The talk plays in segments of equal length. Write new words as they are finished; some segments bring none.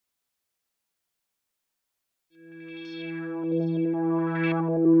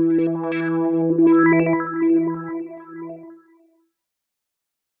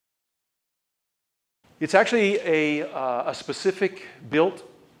It's actually a specific built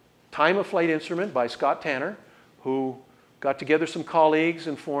time-of-flight instrument by Scott Tanner, who got together some colleagues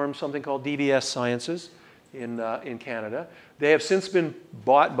and formed something called DVS Sciences in Canada. They have since been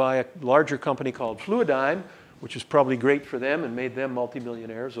bought by a larger company called Fluidigm, which is probably great for them and made them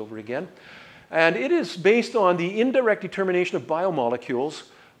multimillionaires over again. And it is based on the indirect determination of biomolecules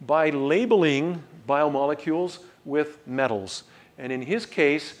by labeling biomolecules with metals. And in his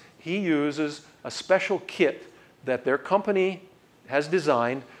case, he uses a special kit that their company has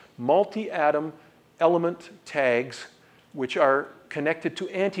designed, multi-atom element tags, which are connected to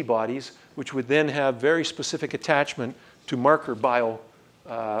antibodies, which would then have very specific attachment to marker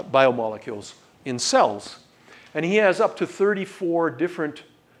biomolecules in cells. And he has up to 34 different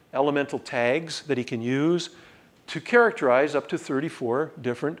elemental tags that he can use to characterize up to 34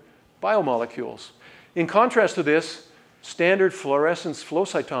 different biomolecules. In contrast to this, standard fluorescence flow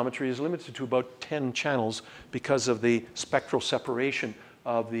cytometry is limited to about 10 channels because of the spectral separation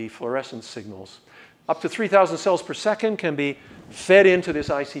of the fluorescence signals. Up to 3,000 cells per second can be fed into this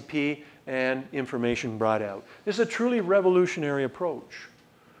ICP and information brought out. This is a truly revolutionary approach.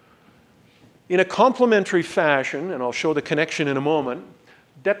 In a complementary fashion, and I'll show the connection in a moment,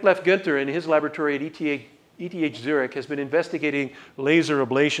 Detlef Günther in his laboratory at ETH Zurich has been investigating laser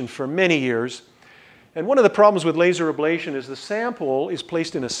ablation for many years. And one of the problems with laser ablation is the sample is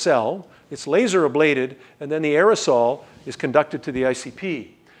placed in a cell, it's laser ablated, and then the aerosol is conducted to the ICP.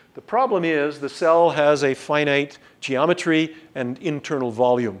 The problem is the cell has a finite geometry and internal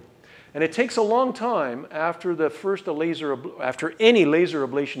volume. And it takes a long time after any laser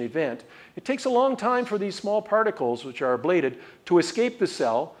ablation event, it takes a long time for these small particles, which are ablated, to escape the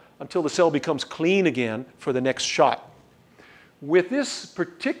cell until the cell becomes clean again for the next shot. With this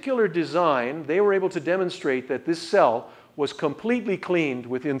particular design, they were able to demonstrate that this cell was completely cleaned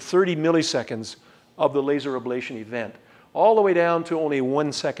within 30 milliseconds of the laser ablation event, all the way down to only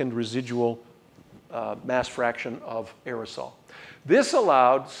 1 second residual mass fraction of aerosol. This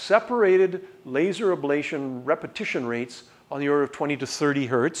allowed separated laser ablation repetition rates on the order of 20 to 30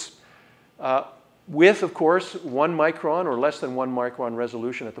 hertz, with, of course, 1 micron or less than 1 micron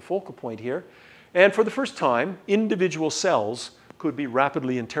resolution at the focal point here. And for the first time, individual cells could be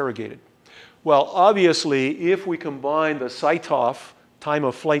rapidly interrogated. Well, obviously, if we combine the CyTOF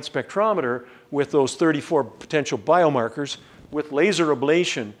time-of-flight spectrometer with those 34 potential biomarkers, with laser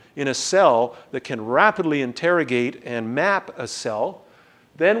ablation in a cell that can rapidly interrogate and map a cell,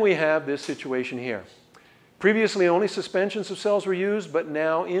 then we have this situation here. Previously, only suspensions of cells were used, but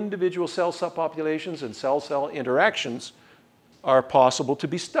now individual cell subpopulations and cell-cell interactions are possible to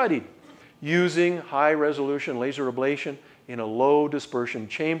be studied using high-resolution laser ablation in a low dispersion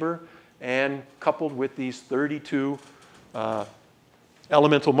chamber and coupled with these 32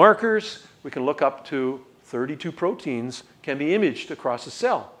 elemental markers, we can look up to 32 proteins can be imaged across a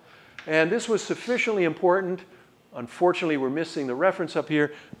cell. And this was sufficiently important. Unfortunately, we're missing the reference up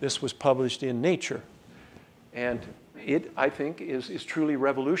here. This was published in Nature. And it, I think, is truly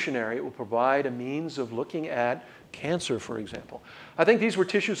revolutionary. It will provide a means of looking at cancer, for example. I think these were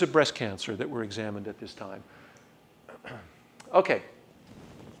tissues of breast cancer that were examined at this time. Okay.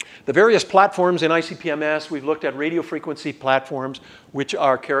 The various platforms in ICP-MS, we've looked at radiofrequency platforms, which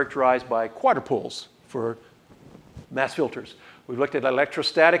are characterized by quadrupoles for mass filters. We've looked at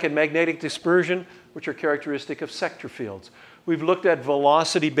electrostatic and magnetic dispersion, which are characteristic of sector fields. We've looked at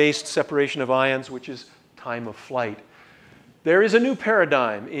velocity-based separation of ions, which is time of flight. There is a new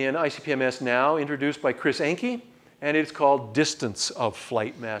paradigm in ICP-MS now, introduced by Chris Enke, and it's called distance of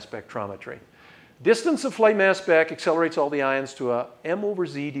flight mass spectrometry. Distance of flight mass spec accelerates all the ions to a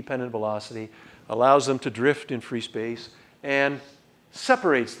m/z dependent velocity, allows them to drift in free space, and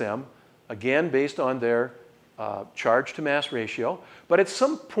separates them, again based on their charge to mass ratio. But at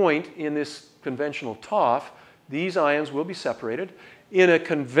some point in this conventional TOF, these ions will be separated. In a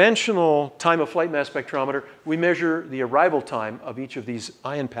conventional time of flight mass spectrometer, we measure the arrival time of each of these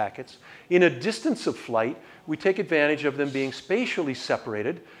ion packets. In a distance of flight, we take advantage of them being spatially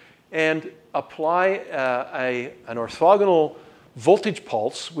separated and apply an orthogonal voltage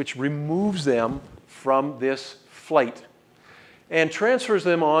pulse, which removes them from this flight and transfers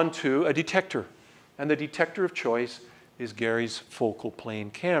them onto a detector. And the detector of choice is Gary's focal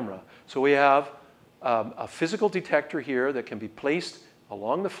plane camera. So we have a physical detector here that can be placed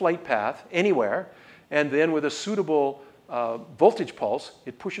along the flight path anywhere, and then with a suitable voltage pulse,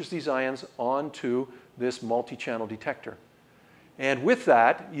 it pushes these ions onto this multi-channel detector. And with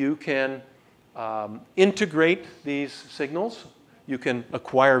that, you can integrate these signals. You can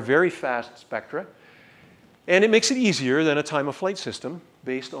acquire very fast spectra. And it makes it easier than a time-of-flight system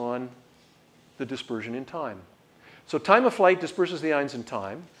based on the dispersion in time. So time of flight disperses the ions in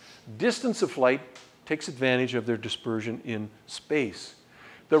time. Distance of flight takes advantage of their dispersion in space.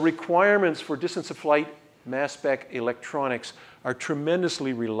 The requirements for distance of flight mass spec electronics are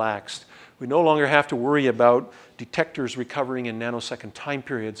tremendously relaxed. We no longer have to worry about detectors recovering in nanosecond time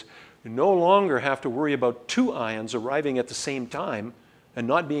periods. We no longer have to worry about two ions arriving at the same time and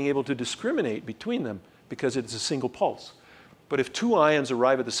not being able to discriminate between them because it's a single pulse. But if two ions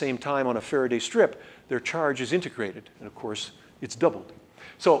arrive at the same time on a Faraday strip, their charge is integrated, and of course, it's doubled.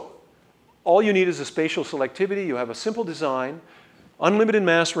 So all you need is a spatial selectivity. You have a simple design, unlimited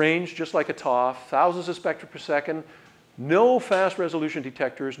mass range, just like a TOF, thousands of spectra per second, no fast resolution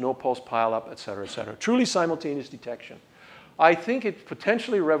detectors, no pulse pileup, et cetera, et cetera. Truly simultaneous detection. I think it's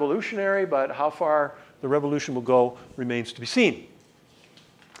potentially revolutionary, but how far the revolution will go remains to be seen.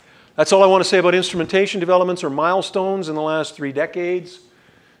 That's all I want to say about instrumentation developments or milestones in the last 3 decades.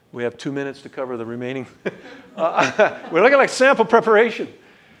 We have 2 minutes to cover the remaining. We're looking at sample preparation.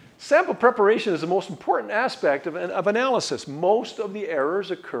 Sample preparation is the most important aspect of analysis. Most of the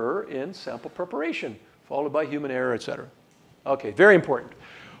errors occur in sample preparation, followed by human error, et cetera. Okay, very important.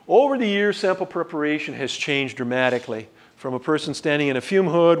 Over the years, sample preparation has changed dramatically. From a person standing in a fume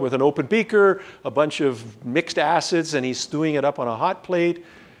hood with an open beaker, a bunch of mixed acids, and he's stewing it up on a hot plate,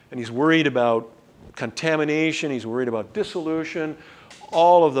 and he's worried about contamination, he's worried about dissolution,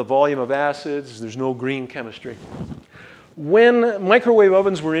 all of the volume of acids, there's no green chemistry. When microwave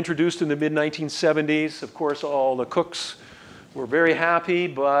ovens were introduced in the mid-1970s, of course, all the cooks were very happy,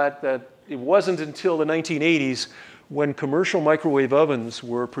 but it wasn't until the 1980s when commercial microwave ovens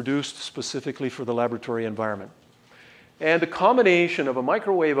were produced specifically for the laboratory environment. And the combination of a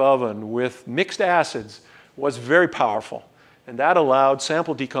microwave oven with mixed acids was very powerful. And that allowed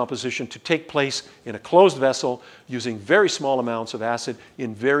sample decomposition to take place in a closed vessel using very small amounts of acid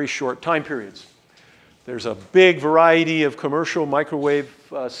in very short time periods. There's a big variety of commercial microwave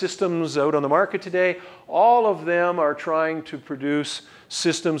systems out on the market today. All of them are trying to produce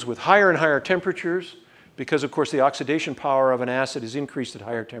systems with higher and higher temperatures because, of course, the oxidation power of an acid is increased at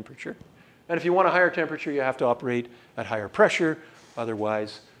higher temperature. And if you want a higher temperature, you have to operate at higher pressure.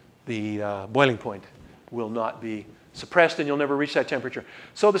 Otherwise, the boiling point will not be suppressed and you'll never reach that temperature.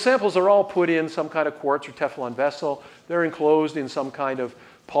 So the samples are all put in some kind of quartz or Teflon vessel. They're enclosed in some kind of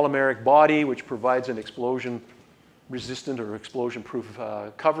polymeric body which provides an explosion resistant or explosion proof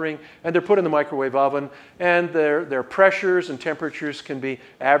covering, and they're put in the microwave oven, and their pressures and temperatures can be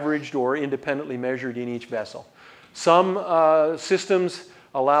averaged or independently measured in each vessel. Some systems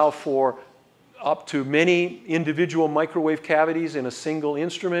allow for up to many individual microwave cavities in a single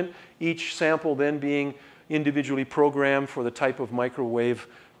instrument, each sample then being individually programmed for the type of microwave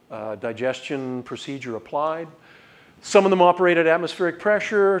digestion procedure applied. Some of them operate at atmospheric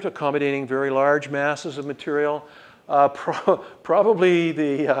pressure, accommodating very large masses of material. Probably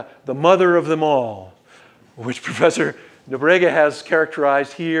the mother of them all, which Professor Nobrega has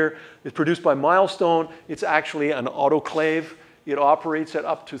characterized here, is produced by Milestone. It's actually an autoclave. It operates at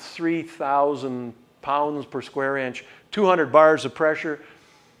up to 3,000 pounds per square inch, 200 bars of pressure,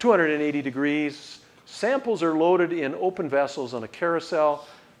 280 degrees. Samples are loaded in open vessels on a carousel,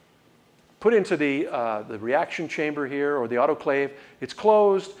 put into the reaction chamber here, or the autoclave. It's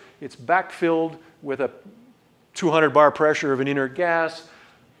closed. It's backfilled with a 200 bar pressure of an inert gas.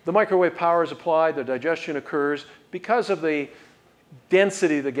 The microwave power is applied. The digestion occurs. Because of the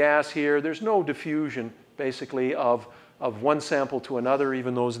density of the gas here, there's no diffusion, basically, of one sample to another,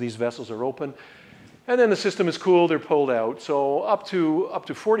 even though these vessels are open. And then the system is cooled or pulled out. So up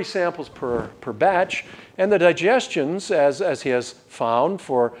to 40 samples per batch. And the digestions, as he has found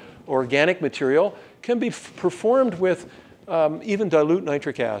for organic material, can be performed with even dilute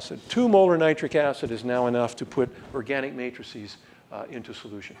nitric acid. 2 molar nitric acid is now enough to put organic matrices into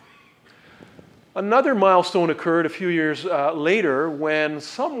solution. Another milestone occurred a few years later when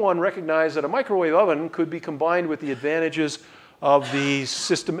someone recognized that a microwave oven could be combined with the advantages of the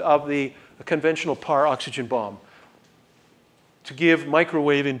system of the conventional par oxygen bomb to give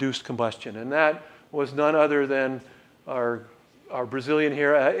microwave-induced combustion. And that was none other than our Brazilian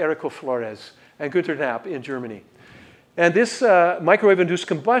here, Érico Flores, and Günther Knapp in Germany. And this microwave-induced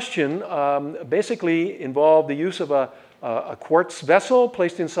combustion basically involved the use of a quartz vessel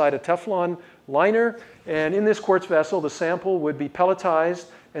placed inside a Teflon liner. And in this quartz vessel, the sample would be pelletized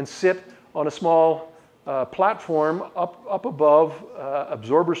and sit on a small platform up above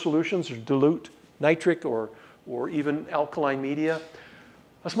absorber solutions or dilute nitric or even alkaline media.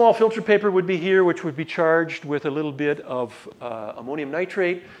 A small filter paper would be here, which would be charged with a little bit of ammonium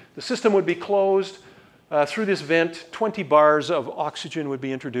nitrate. The system would be closed. Through this vent, 20 bars of oxygen would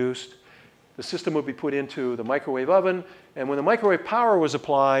be introduced. The system would be put into the microwave oven, and when the microwave power was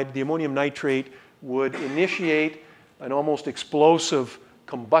applied, the ammonium nitrate would initiate an almost explosive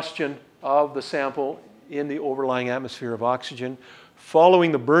combustion of the sample in the overlying atmosphere of oxygen.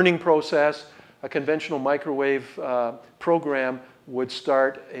 Following the burning process, a conventional microwave program would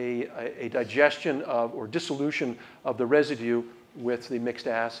start a digestion of, or dissolution of the residue with the mixed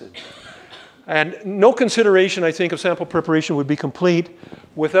acid. And no consideration, I think, of sample preparation would be complete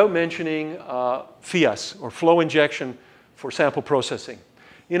without mentioning FIAS, or flow injection for sample processing.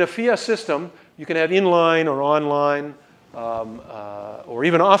 In a FIAS system, you can have inline or online or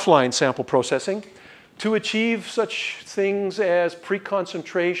even offline sample processing to achieve such things as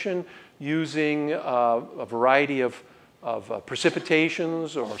pre-concentration using a variety of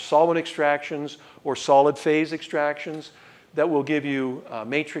precipitations or solvent extractions or solid phase extractions that will give you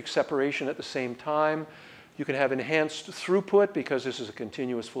matrix separation at the same time. You can have enhanced throughput because this is a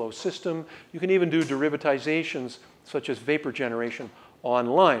continuous flow system. You can even do derivatizations such as vapor generation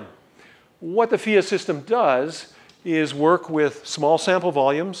online. What the FIA system does is work with small sample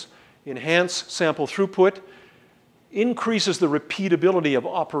volumes, enhance sample throughput, increases the repeatability of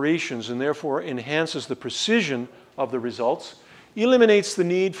operations and therefore enhances the precision of the results, eliminates the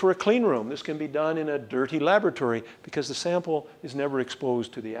need for a clean room. This can be done in a dirty laboratory because the sample is never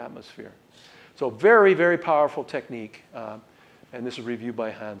exposed to the atmosphere. So very, very powerful technique. And this is reviewed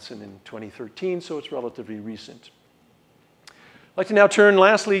by Hansen in 2013, so it's relatively recent. I'd like to now turn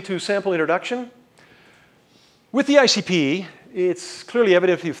lastly to sample introduction. With the ICP, it's clearly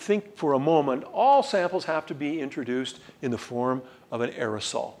evident if you think for a moment, all samples have to be introduced in the form of an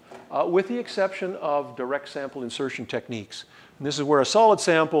aerosol, with the exception of direct sample insertion techniques. And this is where a solid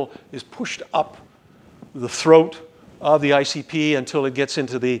sample is pushed up the throat of the ICP until it gets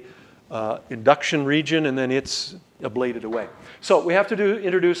into the induction region, and then it's ablated away. So we have to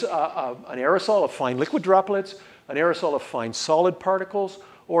introduce an aerosol of fine liquid droplets, an aerosol of fine solid particles,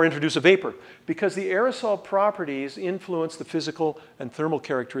 or introduce a vapor, because the aerosol properties influence the physical and thermal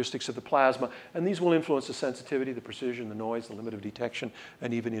characteristics of the plasma, and these will influence the sensitivity, the precision, the noise, the limit of detection,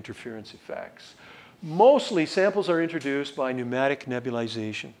 and even interference effects. Mostly, samples are introduced by pneumatic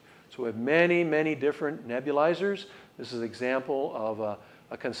nebulization. So we have many, many different nebulizers. This is an example of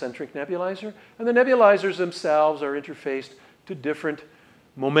a concentric nebulizer, and the nebulizers themselves are interfaced to different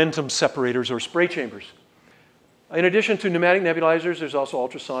momentum separators or spray chambers. In addition to pneumatic nebulizers, there's also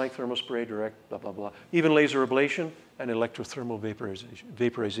ultrasonic, thermospray, direct, blah, blah, blah. Even laser ablation and electrothermal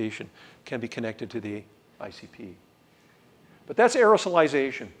vaporization can be connected to the ICP. But that's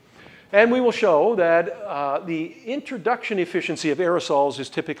aerosolization. And we will show that the introduction efficiency of aerosols is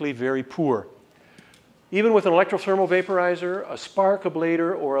typically very poor. Even with an electrothermal vaporizer, a spark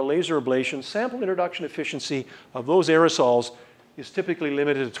ablator, or a laser ablation, sample introduction efficiency of those aerosols is typically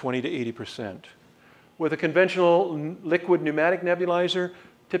limited to 20 to 80%. With a conventional liquid pneumatic nebulizer,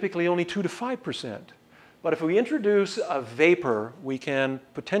 typically only 2 to 5%. But if we introduce a vapor, we can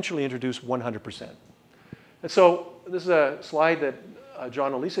potentially introduce 100%. And so this is a slide that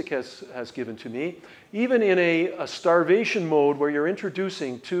John Olisic has given to me. Even in a starvation mode where you're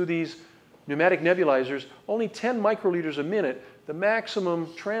introducing to these pneumatic nebulizers only 10 microliters a minute, the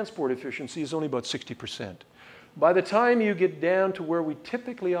maximum transport efficiency is only about 60%. By the time you get down to where we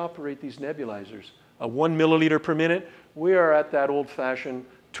typically operate these nebulizers, 1 milliliter per minute, we are at that old-fashioned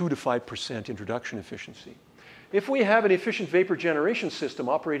 2 to 5% introduction efficiency. If we have an efficient vapor generation system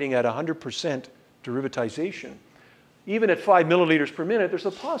operating at 100% derivatization, even at 5 milliliters per minute, there's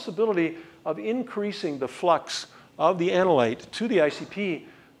a possibility of increasing the flux of the analyte to the ICP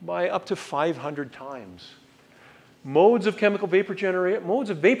by up to 500 times. Modes of vapor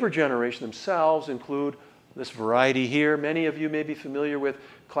generation themselves include this variety here. Many of you may be familiar with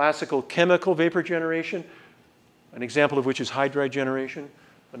classical chemical vapor generation, an example of which is hydride generation.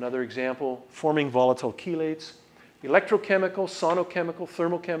 Another example, forming volatile chelates. Electrochemical, sonochemical,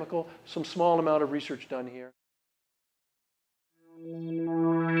 thermochemical, some small amount of research done here.